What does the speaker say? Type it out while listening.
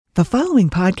The following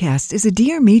podcast is a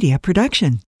Dear Media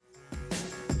production.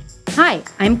 Hi,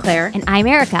 I'm Claire. And I'm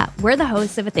Erica. We're the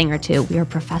hosts of A Thing or Two. We are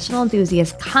professional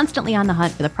enthusiasts constantly on the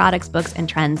hunt for the products, books, and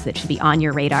trends that should be on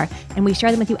your radar. And we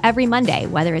share them with you every Monday,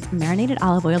 whether it's marinated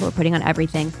olive oil we're putting on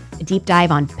everything, a deep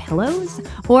dive on pillows,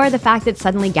 or the fact that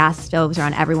suddenly gas stoves are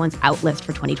on everyone's out list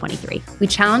for 2023. We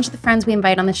challenge the friends we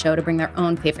invite on the show to bring their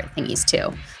own favorite thingies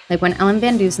too. Like when Ellen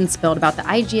Van Dusen spilled about the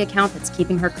IG account that's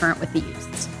keeping her current with the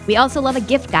youths. We also love a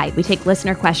gift guide. We take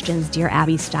listener questions, Dear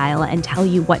Abby style, and tell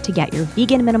you what to get your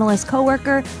vegan minimalist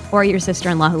coworker or your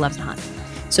sister-in-law who loves to hunt.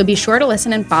 So be sure to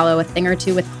listen and follow A Thing or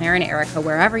Two with Claire and Erica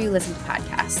wherever you listen to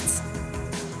podcasts.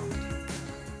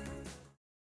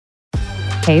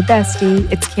 Hey bestie,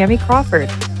 it's Cami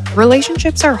Crawford.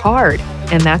 Relationships are hard,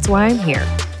 and that's why I'm here.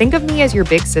 Think of me as your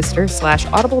big sister /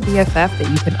 audible BFF that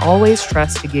you can always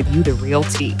trust to give you the real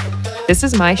tea. This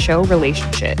is my show,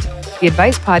 Relationship, the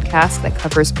advice podcast that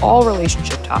covers all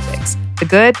relationship topics, the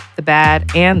good, the bad,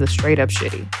 and the straight up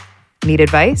shitty. Need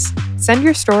advice? Send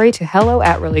your story to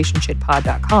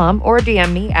hello@relationshippod.com or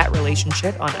DM me at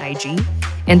relationship on IG,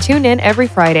 and tune in every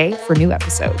Friday for new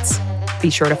episodes. Be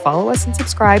sure to follow us and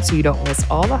subscribe so you don't miss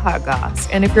all the hot goss.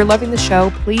 And if you're loving the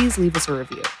show, please leave us a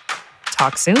review.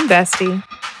 Talk soon, bestie.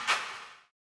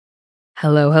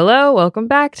 Hello. Welcome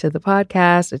back to the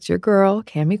podcast. It's your girl,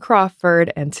 Cami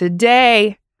Crawford. And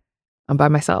today, I'm by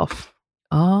myself.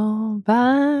 I'm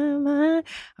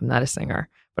not a singer,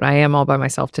 but I am all by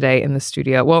myself today in the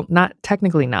studio. Well,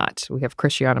 technically not. We have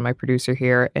Christiana, my producer,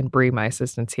 here, and Bree, my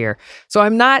assistant's here. So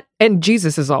I'm not, and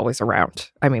Jesus is always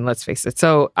around. I mean, let's face it.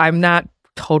 So I'm not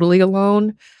totally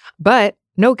alone, but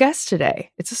no guest today.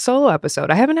 It's a solo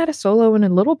episode. I haven't had a solo in a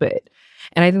little bit.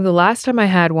 And I think the last time I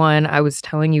had one, I was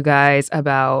telling you guys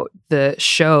about the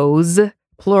shows,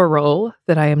 plural,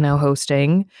 that I am now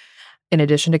hosting. In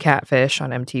addition to Catfish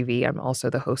on MTV, I'm also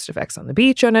the host of X on the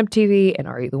Beach on MTV and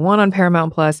Are You the One on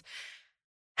Paramount Plus.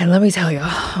 And let me tell you,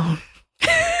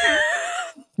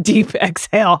 deep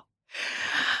exhale.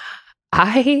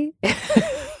 I'm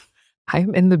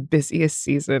in the busiest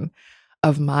season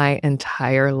of my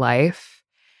entire life.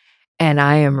 And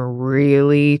I am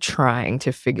really trying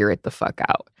to figure it the fuck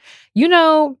out. You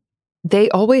know, they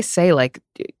always say like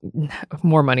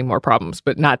more money, more problems,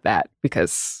 but not that,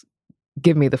 because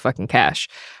give me the fucking cash.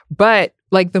 But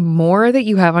like the more that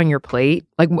you have on your plate,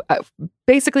 like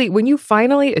basically when you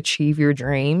finally achieve your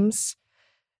dreams,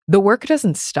 the work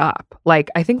doesn't stop.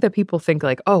 Like I think that people think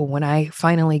like, oh, when I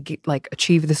finally get, like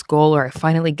achieve this goal, or I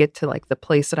finally get to like the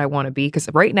place that I want to be, because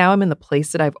right now I'm in the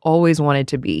place that I've always wanted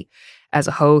to be as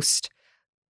a host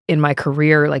in my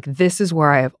career. Like this is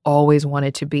where I have always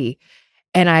wanted to be.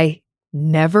 And I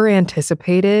never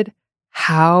anticipated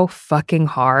how fucking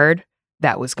hard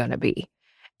that was going to be.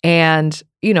 And,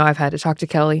 you know, I've had to talk to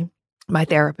Kelly, my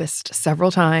therapist,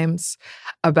 several times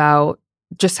about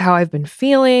just how I've been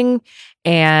feeling,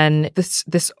 and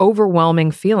this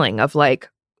overwhelming feeling of like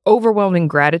overwhelming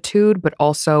gratitude, but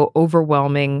also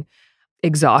overwhelming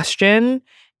exhaustion.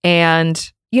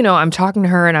 And, you know, I'm talking to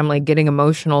her and I'm like getting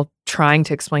emotional trying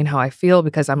to explain how I feel,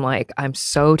 because I'm like, I'm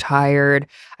so tired.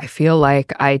 I feel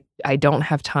like I don't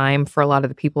have time for a lot of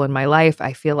the people in my life.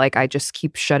 I feel like I just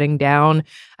keep shutting down.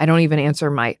 I don't even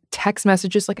answer my text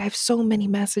messages. Like I have so many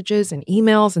messages and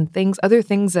emails and things, other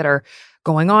things that are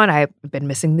going on. I've been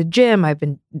missing the gym. I've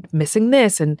been missing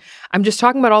this. And I'm just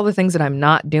talking about all the things that I'm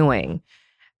not doing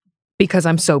because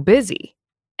I'm so busy.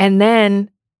 And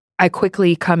then I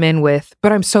quickly come in with,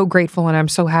 but I'm so grateful and I'm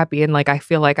so happy. And like, I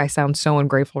feel like I sound so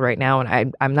ungrateful right now.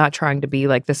 And I'm not trying to be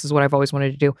like, this is what I've always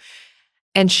wanted to do.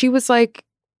 And she was like,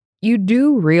 you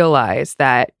do realize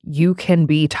that you can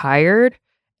be tired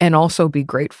and also be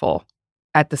grateful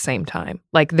at the same time.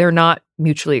 Like they're not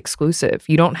mutually exclusive.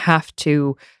 You don't have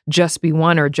to just be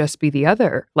one or just be the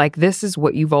other. Like this is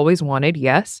what you've always wanted.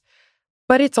 Yes.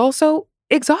 But it's also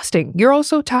exhausting. You're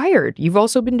also tired. You've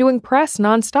also been doing press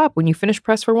nonstop. When you finish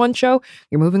press for one show,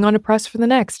 you're moving on to press for the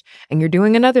next, and you're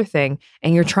doing another thing,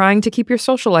 and you're trying to keep your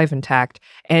social life intact,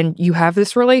 and you have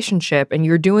this relationship, and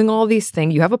you're doing all these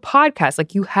things. You have a podcast.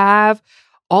 Like you have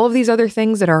all of these other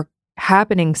things that are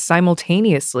happening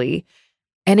simultaneously,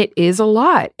 and it is a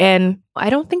lot. And I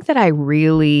don't think that I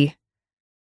really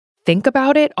think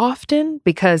about it often,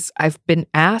 because I've been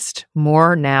asked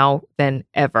more now than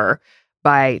ever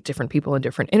by different people in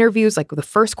different interviews. Like the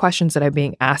first questions that I'm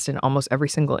being asked in almost every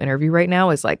single interview right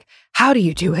now is like, how do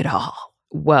you do it all?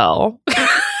 Well,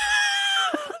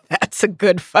 that's a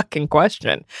good fucking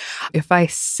question. If I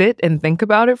sit and think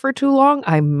about it for too long,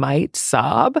 I might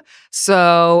sob.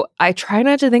 So I try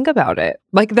not to think about it.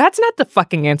 Like that's not the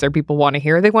fucking answer people want to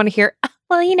hear. They want to hear,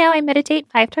 well, I meditate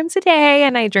 5 times a day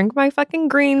and I drink my fucking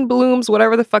green blooms,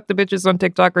 whatever the fuck the bitches on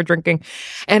TikTok are drinking.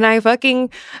 And I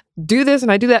fucking do this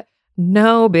and I do that.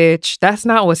 No, bitch, that's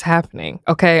not what's happening.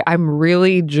 Okay. I'm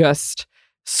really just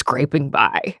scraping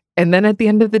by. And then at the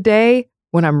end of the day,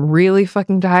 when I'm really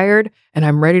fucking tired and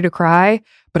I'm ready to cry,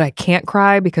 but I can't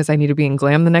cry because I need to be in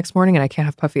glam the next morning and I can't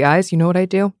have puffy eyes, you know what I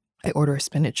do? I order a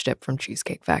spinach dip from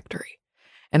Cheesecake Factory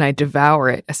and I devour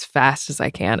it as fast as I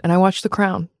can and I watch The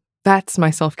Crown. That's my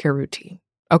self-care routine.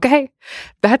 Okay?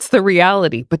 That's the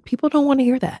reality. But people don't want to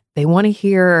hear that. They want to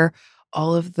hear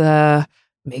all of the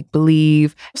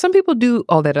make-believe. Some people do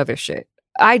all that other shit.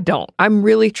 I don't. I'm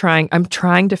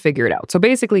trying to figure it out. So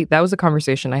basically, that was a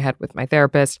conversation I had with my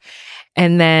therapist.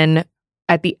 And then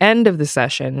at the end of the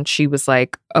session, she was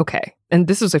like, okay. And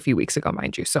this was a few weeks ago,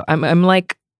 mind you. So I'm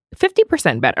like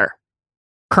 50% better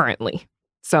currently.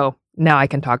 So now I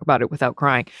can talk about it without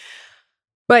crying.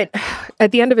 But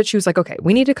at the end of it, she was like, okay,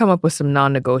 we need to come up with some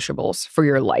non-negotiables for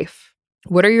your life.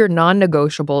 What are your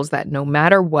non-negotiables that no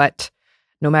matter what,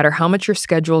 no matter how much your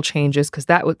schedule changes, because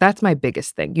that's my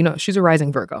biggest thing. She's a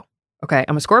rising Virgo. Okay,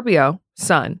 I'm a Scorpio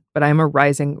sun, but I'm a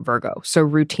rising Virgo. So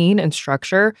routine and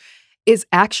structure is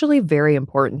actually very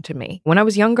important to me. When I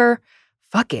was younger,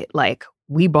 fuck it. Like,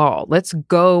 we ball. Let's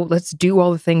go. Let's do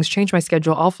all the things. Change my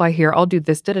schedule. I'll fly here. I'll do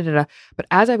this. Da-da-da-da. But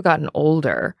as I've gotten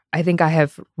older, I think I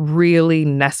have really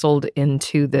nestled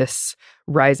into this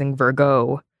rising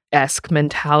Virgo-esque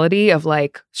mentality of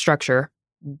like structure.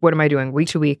 What am I doing week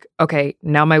to week? Okay,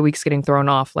 now my week's getting thrown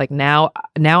off. Like now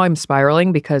I'm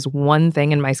spiraling because one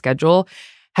thing in my schedule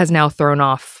has now thrown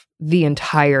off the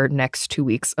entire next 2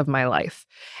 weeks of my life.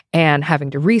 And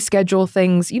having to reschedule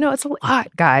things, it's a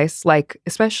lot, guys. Like,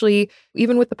 especially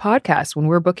even with the podcast, when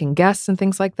we're booking guests and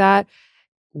things like that,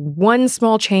 one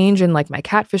small change in like my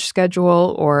Catfish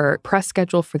schedule or press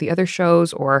schedule for the other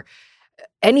shows or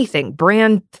anything,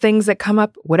 brand things that come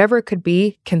up, whatever it could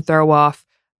be, can throw off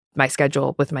my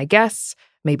schedule with my guests.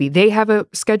 Maybe they have a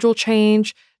schedule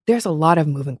change. There's a lot of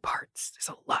moving parts. There's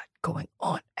a lot going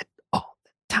on at all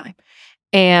the time.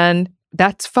 And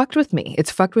that's fucked with me.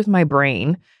 It's fucked with my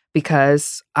brain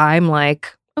because I'm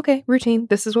like, okay, routine.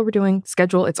 This is what we're doing.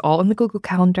 Schedule. It's all in the Google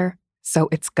Calendar. So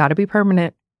it's got to be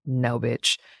permanent. No,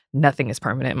 bitch. Nothing is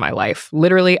permanent in my life.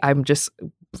 Literally, I'm just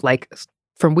like,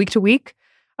 from week to week,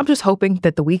 I'm just hoping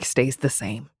that the week stays the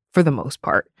same for the most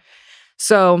part.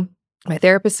 So my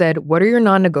therapist said, what are your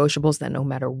non-negotiables that no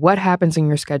matter what happens in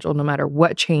your schedule, no matter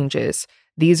what changes,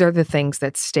 these are the things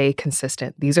that stay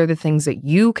consistent. These are the things that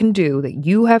you can do, that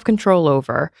you have control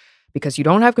over, because you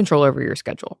don't have control over your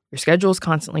schedule. Your schedule is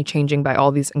constantly changing by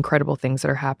all these incredible things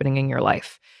that are happening in your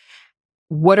life.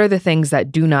 What are the things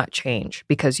that do not change?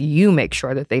 Because you make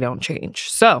sure that they don't change.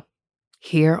 So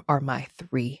here are my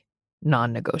 3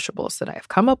 non-negotiables that I have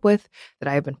come up with, that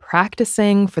I have been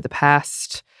practicing for the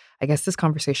past, I guess this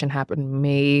conversation happened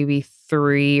maybe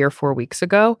 3 or 4 weeks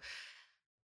ago.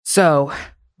 So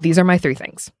these are my 3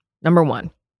 things. Number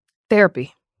 1,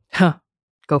 therapy.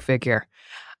 Go figure.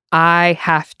 I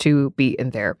have to be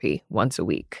in therapy once a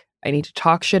week. I need to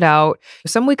talk shit out.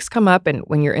 Some weeks come up, and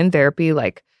when you're in therapy,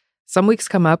 like some weeks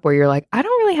come up where you're like, I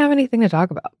don't really have anything to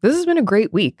talk about. This has been a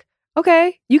great week.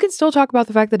 Okay, you can still talk about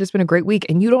the fact that it's been a great week,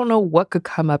 and you don't know what could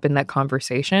come up in that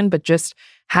conversation, but just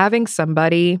having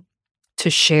somebody to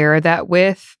share that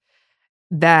with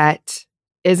that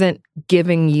isn't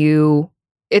giving you,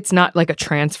 it's not like a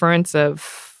transference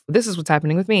of this is what's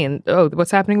happening with me and oh,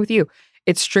 what's happening with you.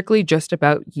 It's strictly just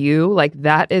about you. Like,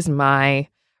 that is my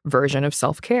version of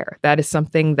self-care. That is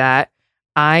something that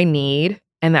I need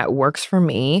and that works for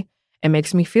me and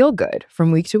makes me feel good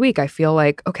from week to week. I feel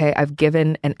like, okay, I've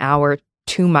given an hour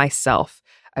to myself.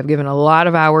 I've given a lot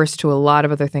of hours to a lot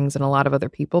of other things and a lot of other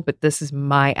people, but this is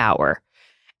my hour.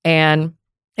 And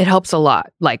it helps a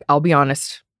lot. Like, I'll be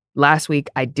honest, last week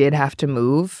I did have to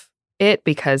move it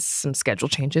because some schedule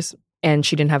changes, and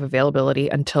she didn't have availability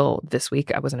until this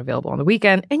week. I wasn't available on the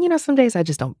weekend. And some days I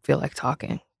just don't feel like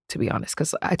talking, to be honest,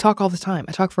 because I talk all the time.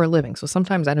 I talk for a living. So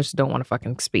sometimes I just don't want to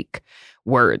fucking speak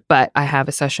word. But I have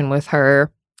a session with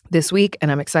her this week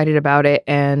and I'm excited about it.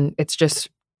 And it's just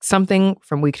something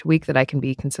from week to week that I can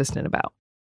be consistent about.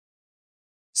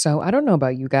 So I don't know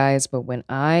about you guys, but when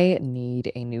I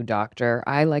need a new doctor,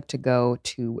 I like to go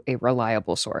to a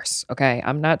reliable source. Okay.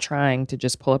 I'm not trying to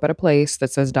just pull up at a place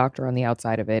that says doctor on the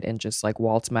outside of it and just like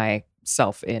waltz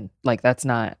myself in. Like, that's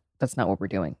not what we're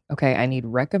doing. Okay. I need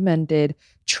recommended,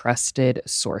 trusted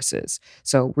sources.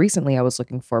 So recently I was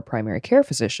looking for a primary care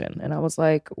physician and I was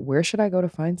like, where should I go to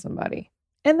find somebody?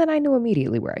 And then I knew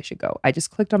immediately where I should go. I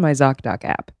just clicked on my ZocDoc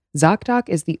app. ZocDoc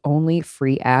is the only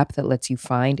free app that lets you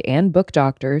find and book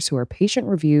doctors who are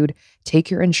patient-reviewed,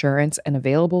 take your insurance, and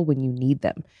available when you need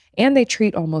them. And they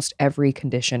treat almost every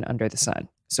condition under the sun.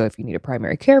 So if you need a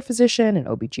primary care physician, an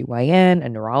OBGYN, a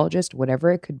neurologist, whatever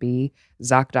it could be,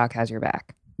 ZocDoc has your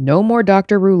back. No more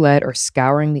doctor roulette or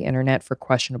scouring the internet for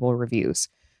questionable reviews.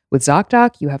 With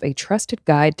ZocDoc, you have a trusted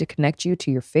guide to connect you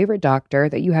to your favorite doctor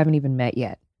that you haven't even met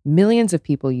yet. Millions of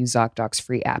people use ZocDoc's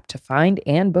free app to find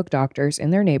and book doctors in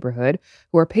their neighborhood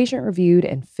who are patient-reviewed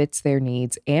and fits their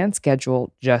needs and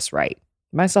schedule just right.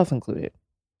 Myself included.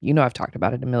 You know I've talked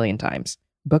about it a million times.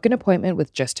 Book an appointment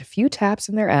with just a few taps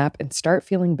in their app and start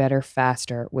feeling better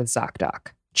faster with ZocDoc.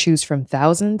 Choose from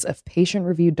thousands of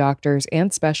patient-reviewed doctors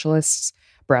and specialists.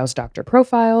 Browse doctor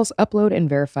profiles, upload and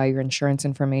verify your insurance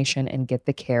information, and get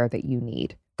the care that you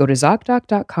need. Go to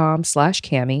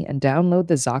ZocDoc.com/Cami and download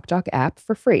the ZocDoc app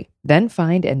for free. Then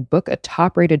find and book a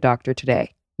top-rated doctor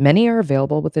today. Many are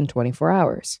available within 24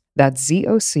 hours. That's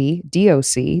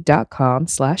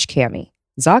ZocDoc.com/Cami.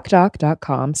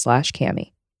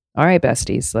 ZocDoc.com/Cami. All right,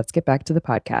 besties, let's get back to the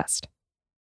podcast.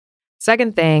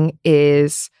 Second thing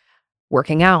is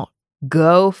working out.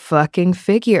 Go fucking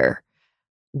figure.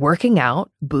 Working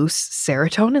out boosts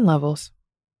serotonin levels.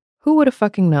 Who would have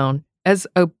fucking known? As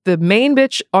the main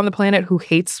bitch on the planet who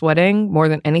hates sweating more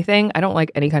than anything, I don't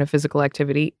like any kind of physical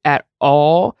activity at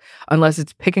all, unless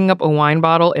it's picking up a wine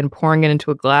bottle and pouring it into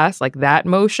a glass. Like that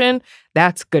motion,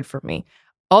 that's good for me.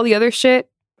 All the other shit,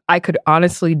 I could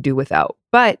honestly do without.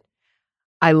 But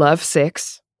I love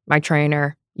Six, my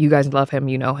trainer. You guys love him,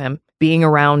 you know him. Being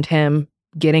around him,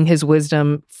 getting his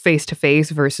wisdom face to face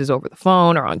versus over the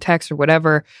phone or on text or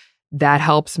whatever, that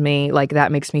helps me. Like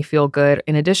that makes me feel good.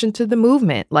 In addition to the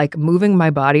movement, like moving my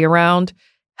body around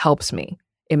helps me.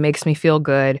 It makes me feel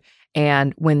good.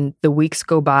 And when the weeks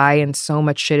go by and so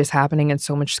much shit is happening and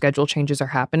so much schedule changes are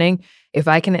happening, if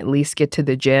I can at least get to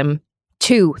the gym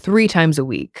 2-3 times a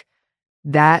week,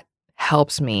 that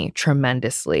helps me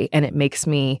tremendously. And it makes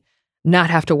me not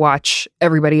have to watch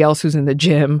everybody else who's in the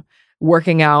gym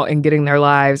working out and getting their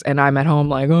lives, and I'm at home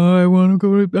like, oh, I want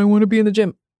to be in the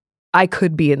gym. I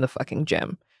could be in the fucking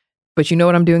gym. But you know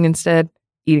what I'm doing instead?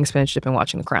 Eating spinach dip and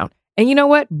watching The Crown. And you know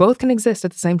what? Both can exist at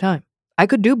the same time. I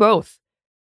could do both,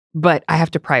 but I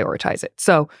have to prioritize it.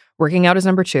 So working out is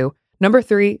number 2. Number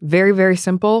 3, very, very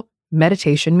simple,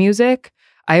 meditation music.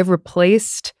 I have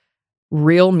replaced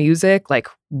real music, like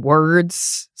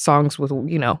words, songs with,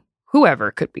 you know, whoever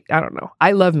it could be. I don't know.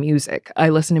 I love music. I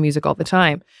listen to music all the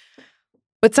time.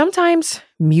 But sometimes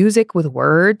music with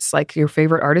words, like your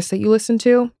favorite artist that you listen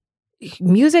to,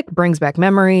 music brings back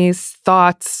memories,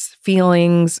 thoughts,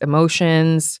 feelings,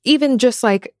 emotions, even just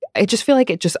like, I just feel like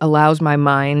it just allows my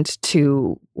mind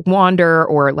to wander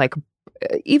or like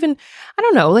even, I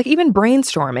don't know, like even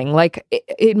brainstorming, like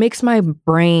it makes my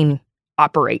brain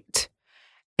operate.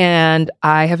 And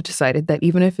I have decided that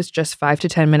even if it's just 5 to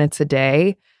 10 minutes a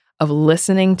day of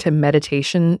listening to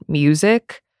meditation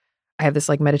music, I have this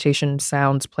like meditation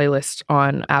sounds playlist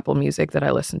on Apple Music that I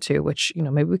listen to, which, you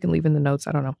know, maybe we can leave in the notes.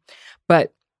 I don't know.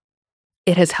 But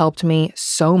it has helped me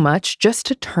so much just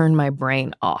to turn my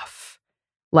brain off.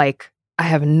 Like I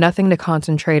have nothing to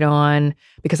concentrate on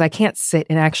because I can't sit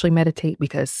and actually meditate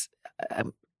because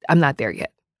I'm not there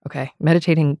yet. Okay.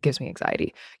 Meditating gives me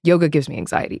anxiety. Yoga gives me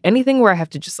anxiety. Anything where I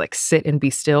have to just like sit and be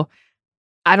still,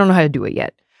 I don't know how to do it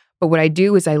yet. But what I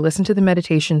do is I listen to the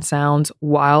meditation sounds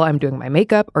while I'm doing my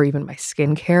makeup or even my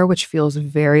skincare, which feels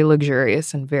very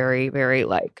luxurious and very, very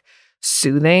like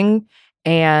soothing.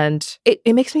 And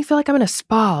it makes me feel like I'm in a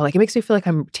spa. Like it makes me feel like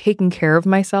I'm taking care of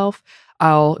myself.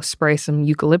 I'll spray some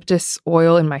eucalyptus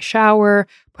oil in my shower,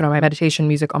 put on my meditation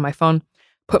music on my phone,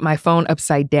 put my phone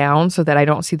upside down so that I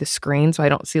don't see the screen, so I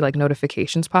don't see like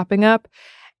notifications popping up.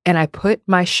 And I put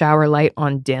my shower light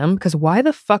on dim because why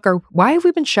have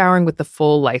we been showering with the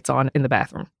full lights on in the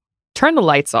bathroom? Turn the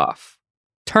lights off.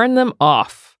 Turn them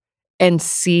off and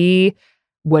see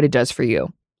what it does for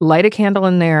you. Light a candle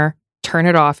in there, turn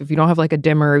it off. If you don't have like a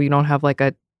dimmer, you don't have like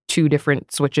 2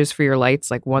 different switches for your lights,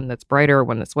 like one that's brighter,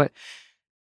 one that's what,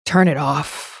 turn it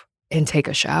off and take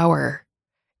a shower.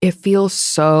 It feels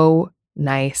so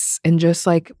nice and just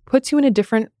like puts you in a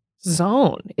different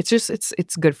zone. It's just,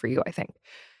 it's good for you, I think.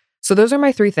 So those are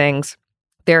my 3 things: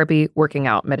 therapy, working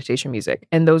out, meditation music.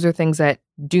 And those are things that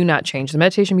do not change. The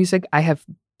meditation music I have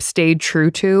stayed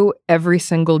true to every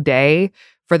single day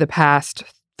for the past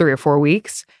 3 or 4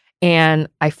 weeks. And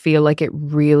I feel like it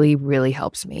really, really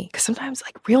helps me. Because sometimes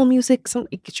like real music,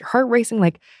 it gets your heart racing,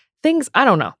 like things, I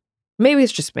don't know. Maybe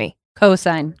it's just me.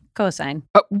 Cosign.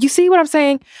 Oh, you see what I'm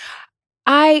saying?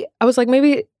 I was like,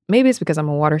 maybe it's because I'm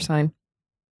a water sign.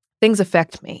 Things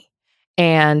affect me.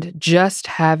 And just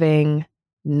having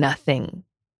nothing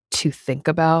to think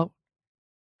about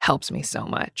helps me so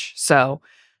much. So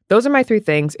those are my 3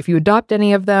 things. If you adopt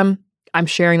any of them, I'm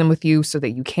sharing them with you so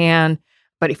that you can.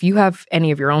 But if you have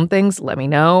any of your own things, let me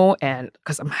know, and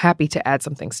because I'm happy to add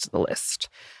some things to the list.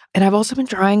 And I've also been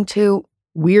trying to,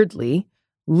 weirdly,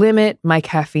 limit my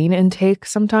caffeine intake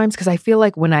sometimes, because I feel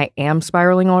like when I am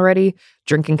spiraling already,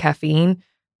 drinking caffeine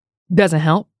doesn't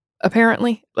help,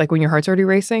 apparently. Like when your heart's already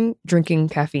racing, drinking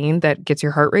caffeine that gets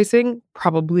your heart racing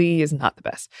probably is not the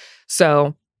best.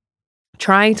 So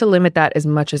trying to limit that as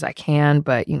much as I can,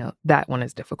 but that one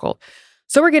is difficult.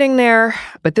 So we're getting there,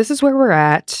 but this is where we're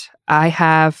at. I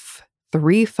have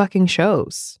 3 fucking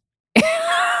shows.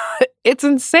 It's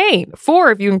insane.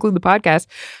 4 if you include the podcast.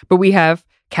 But we have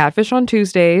Catfish on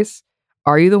Tuesdays,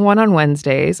 Are You the One on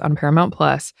Wednesdays on Paramount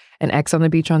Plus, and X on the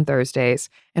Beach on Thursdays,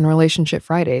 and Relationship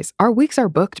Fridays. Our weeks are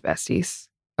booked, besties.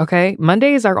 Okay?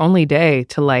 Monday is our only day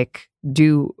to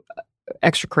do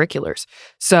extracurriculars.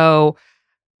 So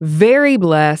very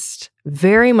blessed,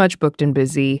 very much booked and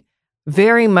busy,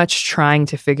 very much trying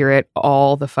to figure it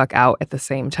all the fuck out at the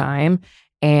same time.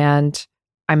 And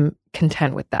I'm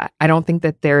content with that. I don't think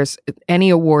that there's any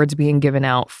awards being given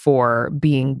out for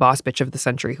being boss bitch of the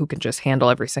century who can just handle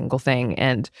every single thing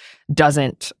and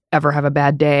doesn't ever have a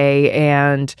bad day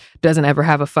and doesn't ever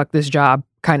have a fuck this job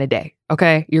kind of day.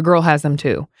 Okay? Your girl has them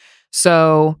too.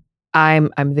 So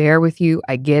I'm there with you.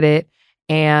 I get it.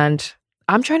 And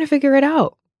I'm trying to figure it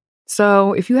out.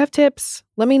 So if you have tips,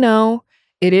 let me know.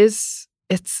 It's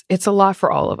a lot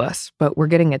for all of us, but we're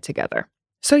getting it together.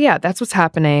 So yeah, that's what's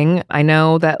happening. I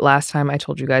know that last time I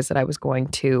told you guys that I was going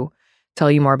to tell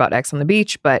you more about X on the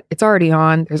Beach, but it's already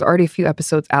on. There's already a few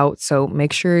episodes out, so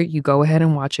make sure you go ahead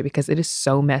and watch it because it is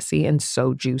so messy and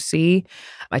so juicy.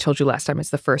 I told you last time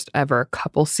it's the first ever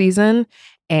couple season,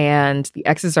 and the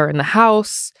exes are in the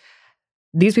house.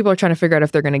 These people are trying to figure out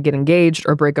if they're going to get engaged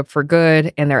or break up for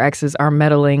good, and their exes are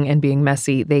meddling and being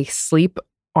messy. They sleep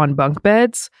on bunk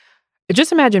beds.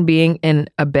 Just imagine being in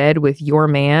a bed with your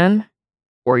man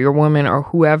or your woman or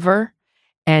whoever,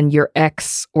 and your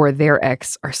ex or their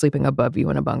ex are sleeping above you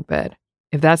in a bunk bed.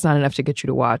 If that's not enough to get you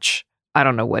to watch, I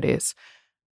don't know what is.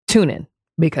 Tune in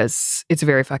because it's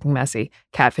very fucking messy.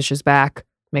 Catfish is back.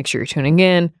 Make sure you're tuning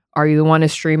in. Are You the One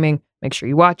is streaming. Make sure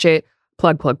you watch it.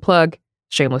 Plug, plug, plug.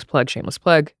 Shameless plug, shameless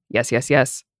plug. Yes, yes,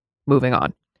 yes. Moving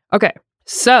on. Okay,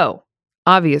 so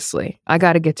obviously I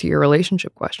got to get to your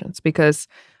relationship questions because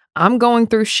I'm going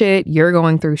through shit. You're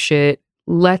going through shit.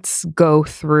 Let's go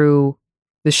through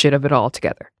the shit of it all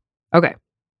together. Okay.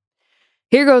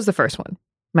 Here goes the first one.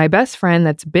 My best friend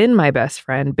that's been my best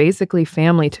friend, basically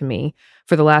family to me,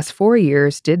 for the last 4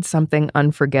 years did something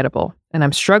unforgettable, and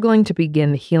I'm struggling to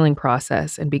begin the healing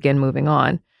process and begin moving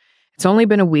on. It's only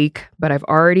been a week, but I've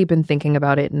already been thinking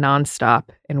about it nonstop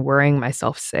and worrying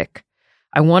myself sick.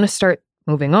 I want to start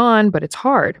moving on, but it's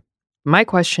hard. My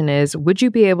question is, would you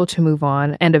be able to move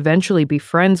on and eventually be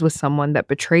friends with someone that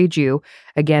betrayed you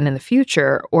again in the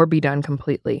future or be done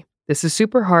completely? This is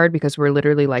super hard because we're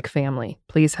literally like family.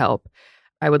 Please help.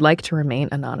 I would like to remain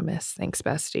anonymous. Thanks,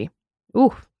 bestie.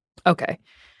 Ooh, okay.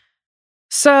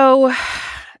 So,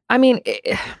 I mean,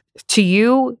 to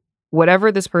you,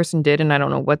 whatever this person did, and I don't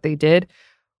know what they did,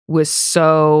 was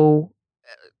so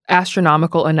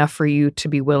astronomical enough for you to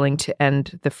be willing to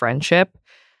end the friendship.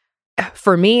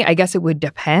 For me, I guess it would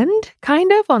depend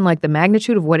kind of on the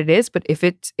magnitude of what it is. But if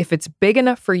it's big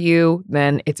enough for you,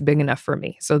 then it's big enough for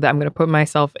me. So that I'm going to put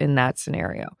myself in that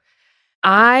scenario.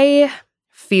 I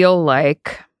feel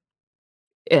like,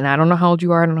 and I don't know how old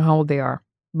you are, I don't know how old they are,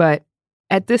 but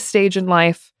at this stage in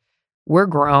life, we're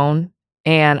grown,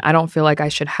 and I don't feel like I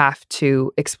should have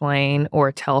to explain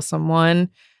or tell someone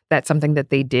that something that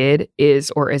they did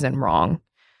is or isn't wrong.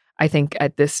 I think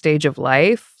at this stage of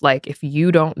life, if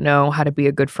you don't know how to be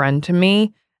a good friend to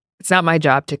me, it's not my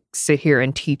job to sit here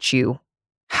and teach you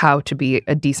how to be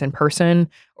a decent person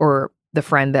or the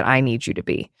friend that I need you to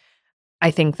be. I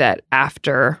think that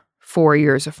after 4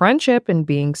 years of friendship and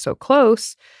being so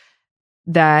close,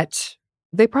 that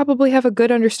they probably have a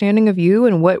good understanding of you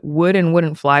and what would and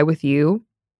wouldn't fly with you.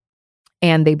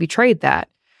 And they betrayed that.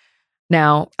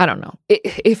 Now, I don't know.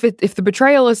 If the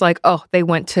betrayal is they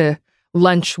went to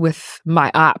lunch with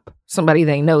my op, somebody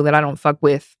they know that I don't fuck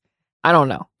with, I don't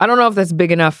know. I don't know if that's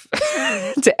big enough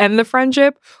to end the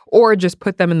friendship or just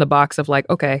put them in the box of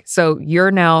okay, so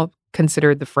you're now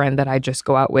considered the friend that I just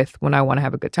go out with when I want to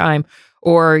have a good time,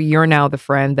 or you're now the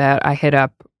friend that I hit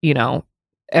up,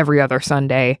 every other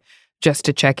Sunday just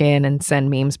to check in and send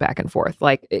memes back and forth.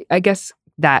 I guess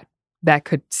that that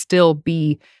could still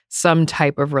be some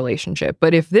type of relationship.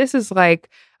 But if this is like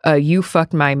a you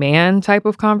fucked my man type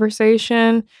of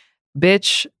conversation,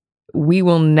 bitch, we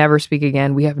will never speak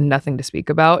again. We have nothing to speak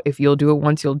about. If you'll do it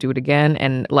once, you'll do it again.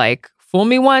 And like, fool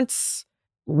me once,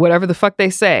 whatever the fuck they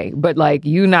say. But like,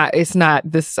 it's not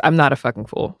this, I'm not a fucking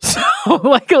fool. So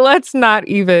like, let's not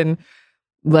even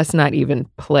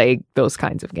play those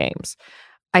kinds of games.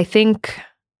 I think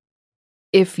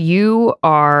if you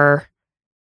are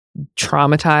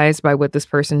traumatized by what this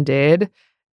person did,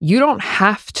 you don't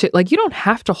have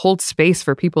to hold space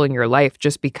for people in your life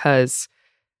just because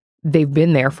they've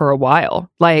been there for a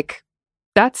while. Like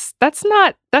I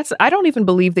don't even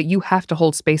believe that you have to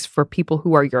hold space for people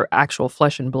who are your actual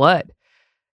flesh and blood.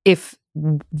 If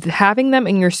having them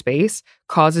in your space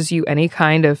causes you any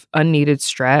kind of unneeded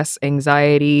stress,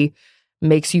 anxiety,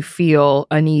 makes you feel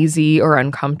uneasy or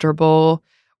uncomfortable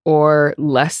or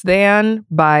less than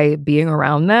by being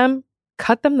around them,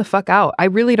 cut them the fuck out. I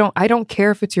don't care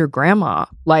if it's your grandma.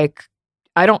 Like,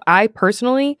 I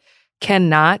personally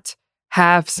cannot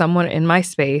have someone in my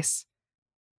space,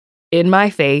 in my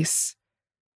face,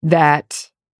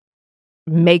 that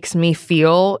makes me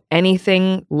feel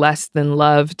anything less than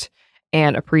loved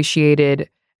and appreciated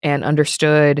and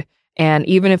understood. And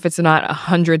even if it's not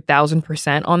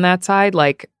 100,000% on that side,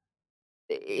 like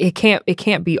it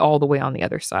can't be all the way on the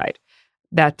other side.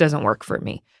 That doesn't work for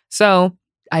me. So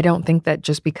I don't think that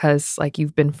just because like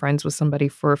you've been friends with somebody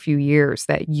for a few years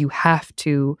that you have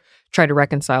to try to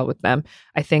reconcile with them.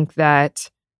 I think that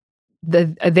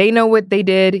they know what they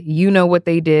did. You know what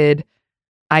they did.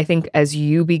 I think as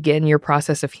you begin your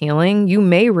process of healing, you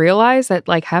may realize that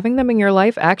like having them in your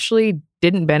life actually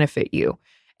didn't benefit you.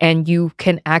 And you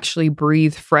can actually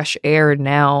breathe fresh air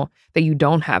now that you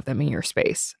don't have them in your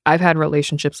space. I've had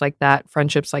relationships like that,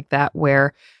 friendships like that,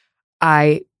 where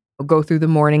I go through the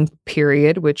mourning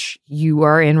period, which you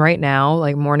are in right now,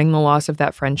 like mourning the loss of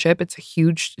that friendship. It's a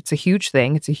huge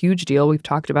thing. It's a huge deal. We've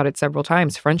talked about it several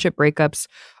times. Friendship breakups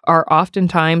are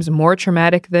oftentimes more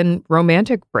traumatic than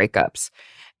romantic breakups.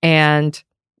 And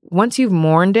once you've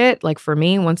mourned it, like for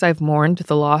me, once I've mourned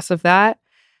the loss of that,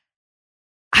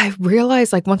 I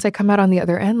realized like once I come out on the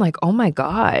other end, like, oh my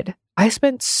God, I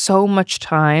spent so much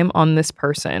time on this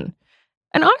person.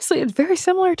 And honestly, it's very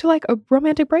similar to like a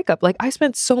romantic breakup. Like I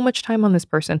spent so much time on this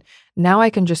person. Now I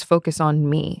can just focus on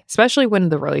me, especially when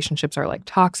the relationships are like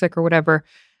toxic or whatever.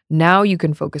 Now you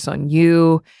can focus on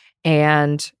you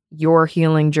and your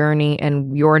healing journey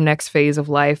and your next phase of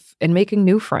life and making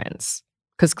new friends.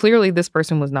 Because clearly this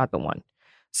person was not the one.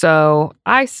 So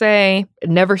I say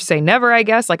never, I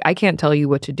guess. Like I can't tell you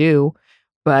what to do,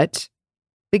 but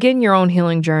begin your own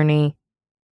healing journey.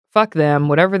 Fuck them,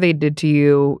 whatever they did to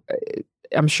you.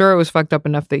 I'm sure it was fucked up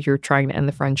enough that you're trying to end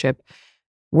the friendship.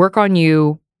 Work on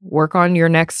you, work on your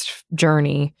next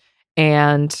journey,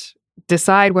 and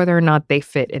decide whether or not they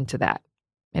fit into that.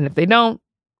 And if they don't,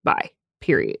 bye,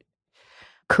 period.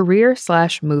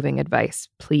 Career/moving advice,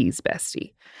 please,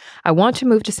 bestie. I want to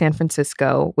move to San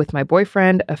Francisco with my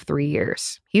boyfriend of 3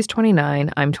 years. He's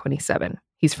 29, I'm 27.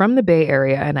 He's from the Bay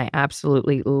Area and I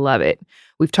absolutely love it.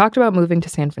 We've talked about moving to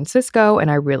San Francisco and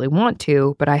I really want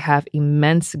to, but I have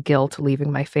immense guilt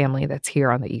leaving my family that's here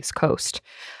on the East Coast.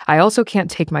 I also can't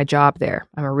take my job there.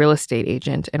 I'm a real estate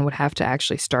agent and would have to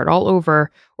actually start all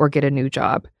over or get a new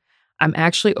job. I'm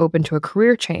actually open to a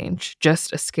career change,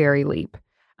 just a scary leap.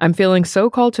 I'm feeling so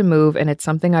called to move and it's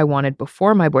something I wanted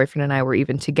before my boyfriend and I were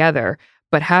even together,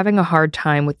 but having a hard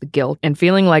time with the guilt and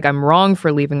feeling like I'm wrong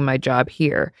for leaving my job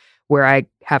here where I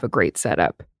have a great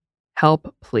setup.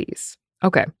 Help, please.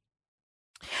 Okay.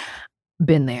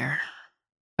 Been there.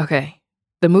 Okay.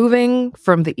 The moving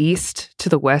from the East to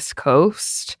the West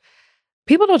Coast,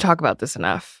 people don't talk about this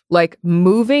enough. Like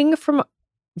moving from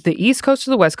the East Coast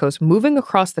to the West Coast, moving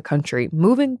across the country,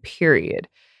 moving period.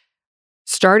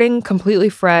 Starting completely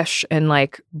fresh and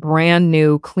like brand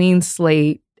new, clean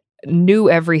slate, new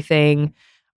everything.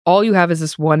 All you have is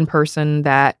this one person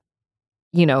that,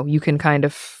 you know, you can kind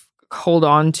of hold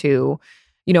on to.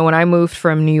 You know, when I moved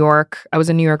from New York, I was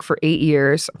in New York for 8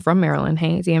 years. I'm from Maryland.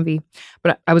 Hey, DMV.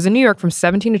 But I was in New York from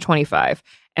 17 to 25.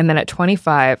 And then at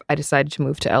 25, I decided to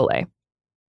move to LA.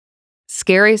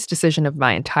 Scariest decision of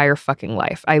my entire fucking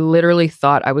life. I literally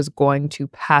thought I was going to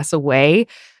pass away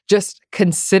just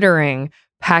considering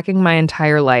packing my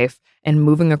entire life and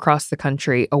moving across the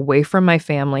country away from my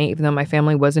family, even though my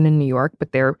family wasn't in New York,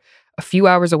 but they're a few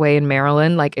hours away in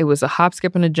Maryland. Like it was a hop,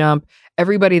 skip, and a jump.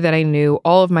 Everybody that I knew,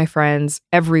 all of my friends,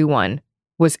 everyone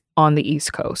was on the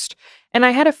East Coast. And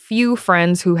I had a few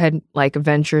friends who had like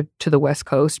ventured to the West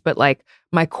Coast, but like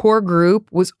my core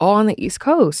group was all on the East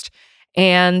Coast.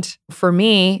 And for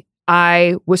me,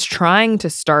 I was trying to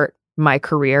start my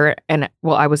career, and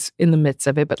well, I was in the midst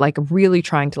of it, but like really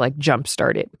trying to like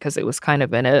jumpstart it because it was kind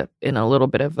of in a little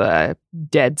bit of a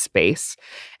dead space.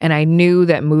 And I knew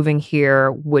that moving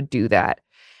here would do that.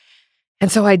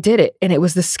 And so I did it. And it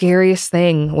was the scariest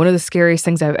thing, one of the scariest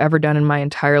things I've ever done in my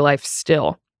entire life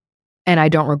still. And I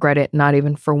don't regret it, not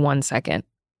even for 1 second.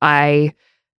 I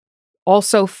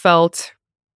also felt,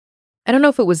 I don't know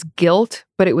if it was guilt,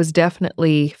 but it was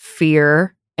definitely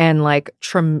fear and like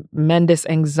tremendous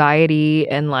anxiety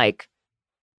and like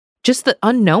just the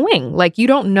unknowing. Like you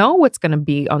don't know what's going to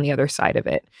be on the other side of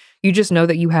it. You just know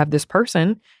that you have this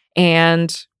person.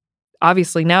 And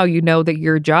obviously now you know that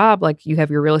your job, like you have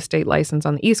your real estate license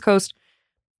on the East Coast.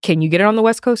 Can you get it on the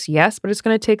West Coast? Yes, but it's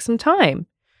going to take some time.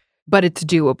 But it's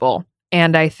doable.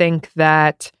 And I think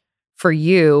that for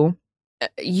you,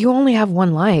 you only have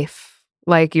one life.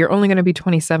 Like you're only going to be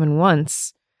 27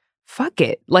 once. Fuck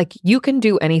it. Like you can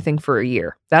do anything for a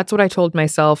year. That's what I told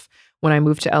myself when I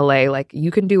moved to LA. Like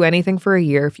you can do anything for a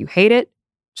year. If you hate it,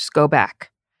 just go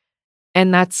back.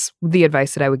 And that's the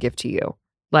advice that I would give to you.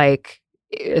 Like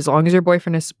as long as your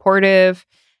boyfriend is supportive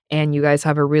and you guys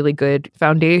have a really good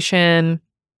foundation,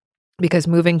 because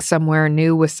moving somewhere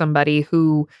new with somebody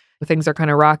who things are kind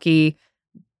of rocky,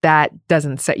 that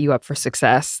doesn't set you up for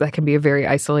success. That can be a very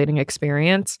isolating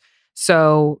experience.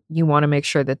 So you want to make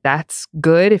sure that that's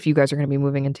good if you guys are going to be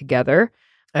moving in together.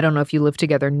 I don't know if you live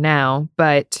together now,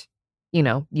 but you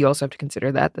know, you also have to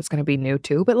consider that that's going to be new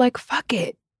too. But like, fuck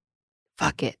it.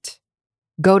 Fuck it.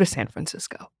 Go to San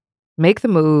Francisco. Make the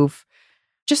move.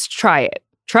 Just try it.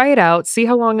 Try it out. See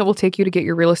how long it will take you to get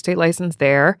your real estate license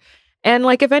there. And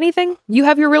like, if anything, you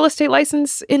have your real estate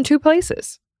license in 2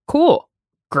 places. Cool.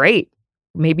 Great.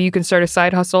 Maybe you can start a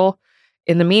side hustle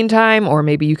in the meantime, or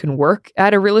maybe you can work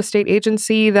at a real estate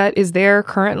agency that is there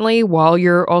currently while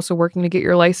you're also working to get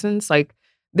your license. Like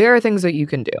there are things that you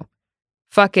can do.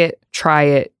 Fuck it. Try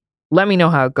it. Let me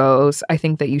know how it goes. I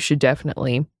think that you should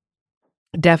definitely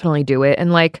do it.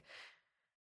 And like,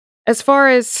 as far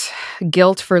as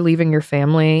guilt for leaving your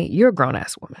family, you're a grown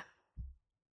ass woman.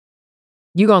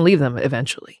 You're going to leave them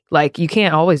eventually. Like you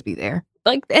can't always be there.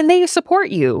 Like, and they support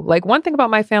you. Like one thing about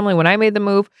my family, when I made the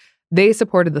move, they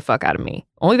supported the fuck out of me.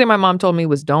 Only thing my mom told me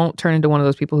was don't turn into one of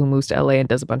those people who moves to LA and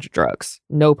does a bunch of drugs.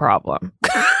 No problem.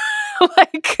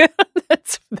 Like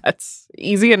that's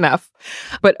easy enough.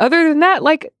 But other than that,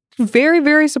 like very,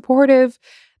 very supportive.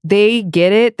 They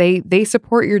get it. They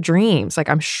support your dreams. Like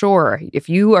I'm sure if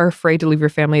you are afraid to leave your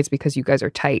family, it's because you guys are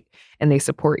tight and they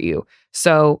support you.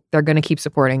 So they're going to keep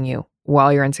supporting you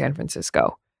while you're in San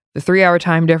Francisco. The 3-hour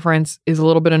time difference is a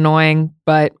little bit annoying,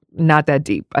 but not that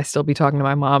deep. I still be talking to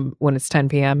my mom when it's 10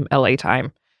 p.m. LA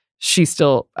time. She's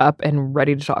still up and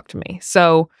ready to talk to me.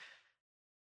 So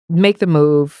make the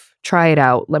move, try it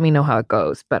out. Let me know how it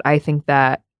goes. But I think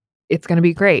that it's going to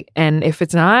be great. And if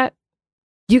it's not,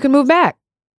 you can move back.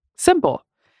 Simple.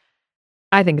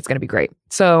 I think it's going to be great.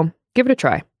 So give it a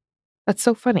try. That's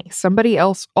so funny. Somebody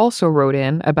else also wrote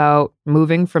in about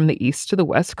moving from the East to the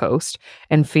West Coast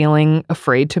and feeling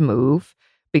afraid to move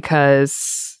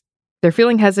because they're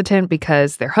feeling hesitant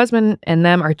because their husband and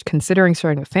them are considering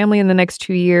starting a family in the next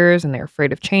 2 years and they're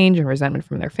afraid of change and resentment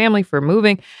from their family for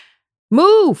moving.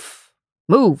 Move.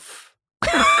 Like,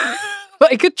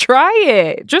 try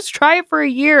it. Just try it for a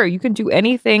year. You can do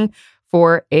anything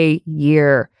for a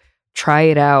year. Try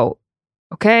it out.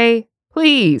 Okay?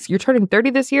 Please, you're turning 30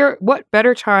 this year. What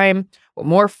better time, what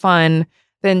more fun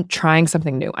than trying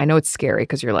something new? I know it's scary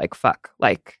because you're like, fuck,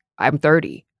 like I'm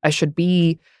 30. I should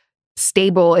be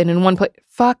stable and in one place.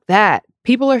 Fuck that.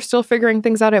 People are still figuring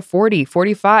things out at 40,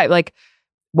 45. Like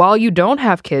while you don't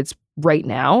have kids right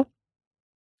now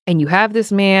and you have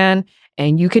this man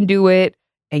and you can do it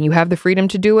and you have the freedom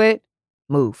to do it,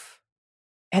 move.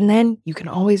 And then you can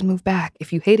always move back.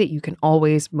 If you hate it, you can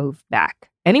always move back.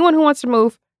 Anyone who wants to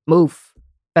move.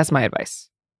 That's my advice.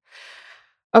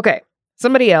 Okay.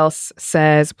 Somebody else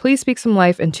says, please speak some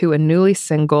life into a newly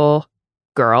single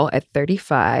girl at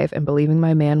 35 and believing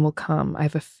my man will come. I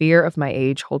have a fear of my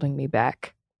age holding me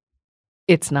back.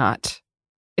 It's not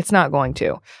going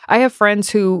to. I have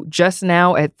friends who just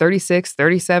now at 36,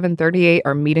 37, 38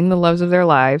 are meeting the loves of their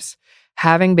lives,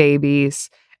 having babies,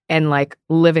 and like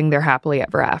living their happily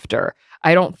ever after.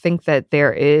 I don't think that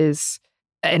there is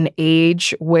an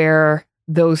age where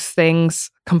those things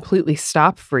completely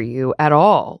stop for you at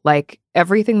all. Like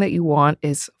everything that you want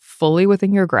is fully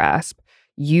within your grasp.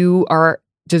 You are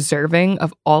deserving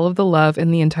of all of the love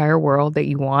in the entire world that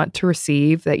you want to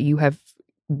receive, that you have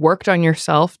worked on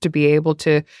yourself to be able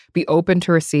to be open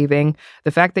to receiving.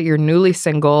 The fact that you're newly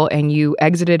single and you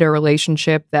exited a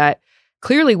relationship that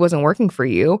clearly wasn't working for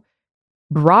you,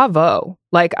 bravo.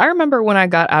 Like, I remember when I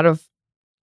got out of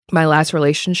my last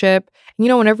relationship, you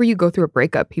know, whenever you go through a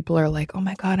breakup, people are like, oh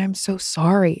my God, I'm so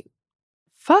sorry.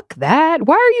 Fuck that.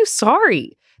 Why are you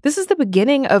sorry? This is the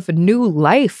beginning of a new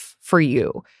life for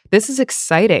you. This is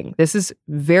exciting. This is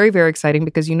very, very exciting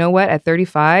because you know what? At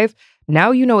 35,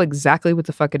 now you know exactly what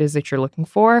the fuck it is that you're looking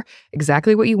for,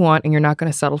 exactly what you want, and you're not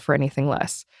going to settle for anything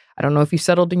less. I don't know if you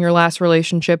settled in your last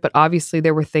relationship, but obviously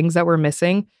there were things that were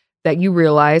missing that you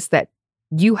realized that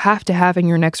you have to have in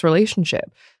your next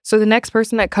relationship. So the next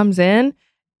person that comes in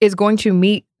is going to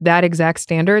meet that exact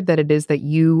standard that it is that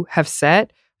you have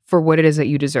set for what it is that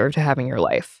you deserve to have in your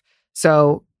life.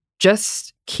 So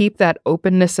just keep that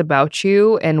openness about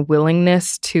you and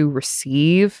willingness to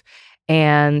receive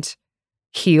and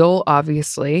heal,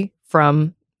 obviously,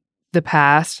 from the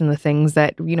past and the things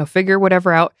that, you know, figure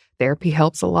whatever out. Therapy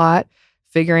helps a lot.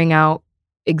 Figuring out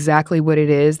exactly what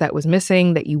it is that was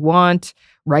missing that you want,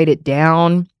 write it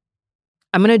down.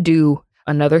 I'm going to do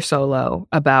another solo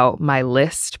about my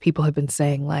list. People have been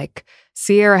saying like,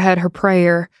 Sierra had her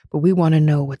prayer, but we want to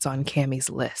know what's on Cammie's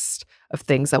list of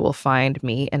things that will find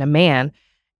me and a man.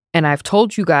 And I've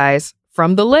told you guys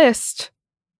from the list,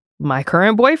 my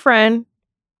current boyfriend,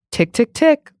 tick, tick,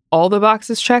 tick, all the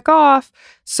boxes check off.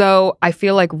 So I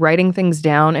feel like writing things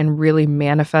down and really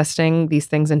manifesting these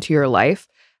things into your life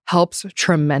helps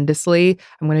tremendously.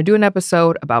 I'm going to do an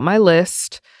episode about my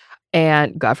list.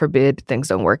 And God forbid things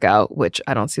don't work out, which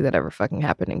I don't see that ever fucking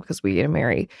happening because we get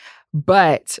married.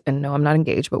 But, and no, I'm not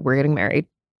engaged, but we're getting married.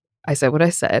 I said what I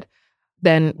said.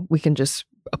 Then we can just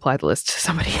apply the list to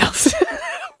somebody else.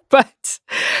 But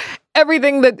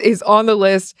everything that is on the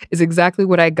list is exactly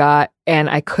what I got. And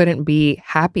I couldn't be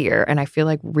happier. And I feel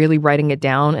like really writing it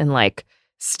down and like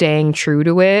staying true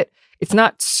to it. It's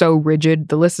not so rigid.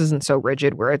 The list isn't so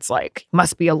rigid where it's like,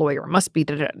 must be a lawyer, must be,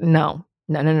 no.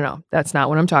 No. That's not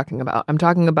what I'm talking about. I'm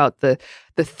talking about the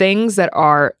things that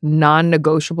are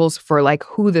non-negotiables for like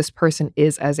who this person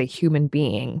is as a human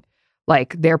being,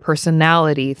 like their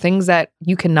personality, things that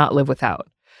you cannot live without.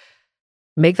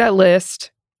 Make that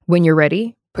list. When you're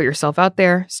ready, put yourself out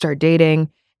there, start dating,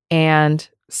 and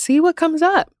see what comes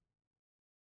up.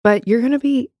 But you're going to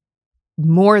be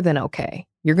more than okay.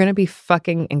 You're going to be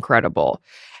fucking incredible.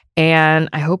 And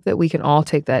I hope that we can all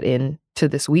take that in to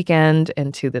this weekend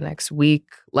and to the next week.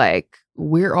 Like,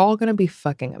 we're all going to be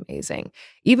fucking amazing.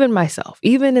 Even myself,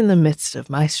 even in the midst of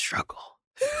my struggle.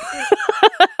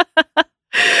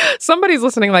 Somebody's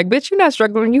listening like, bitch, you're not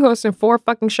struggling. You hosting 4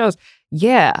 fucking shows.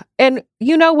 Yeah. And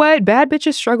you know what? Bad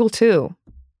bitches struggle too.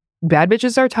 Bad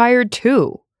bitches are tired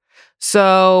too.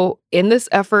 So in this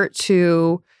effort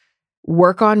to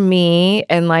work on me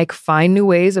and like find new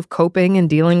ways of coping and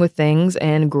dealing with things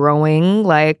and growing,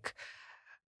 like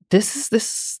this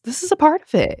is a part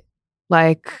of it.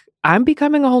 Like, I'm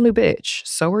becoming a whole new bitch.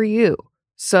 So are you.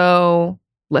 So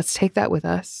let's take that with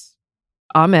us.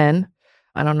 Amen.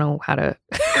 I don't know how to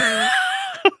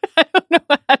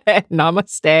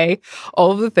namaste,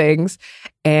 all of the things.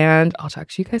 And I'll talk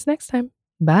to you guys next time.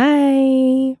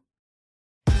 Bye.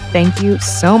 Thank you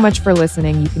so much for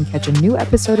listening. You can catch a new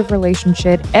episode of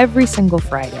Relationshit every single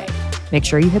Friday. Make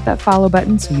sure you hit that follow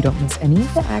button so you don't miss any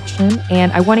of the action.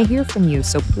 And I want to hear from you.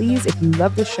 So please, if you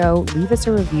love the show, leave us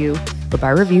a review. But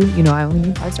by review, you know I only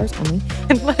mean 5 stars only.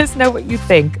 And let us know what you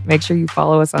think. Make sure you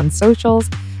follow us on socials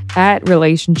at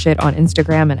Relationshit on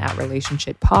Instagram and at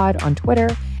RelationshitPod on Twitter.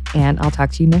 And I'll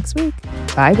talk to you next week.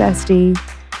 Bye, bestie.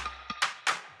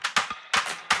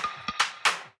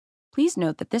 Please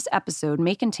note that this episode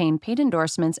may contain paid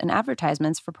endorsements and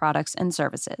advertisements for products and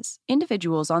services.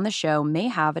 Individuals on the show may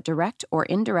have a direct or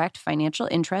indirect financial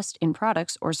interest in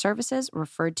products or services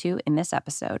referred to in this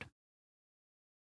episode.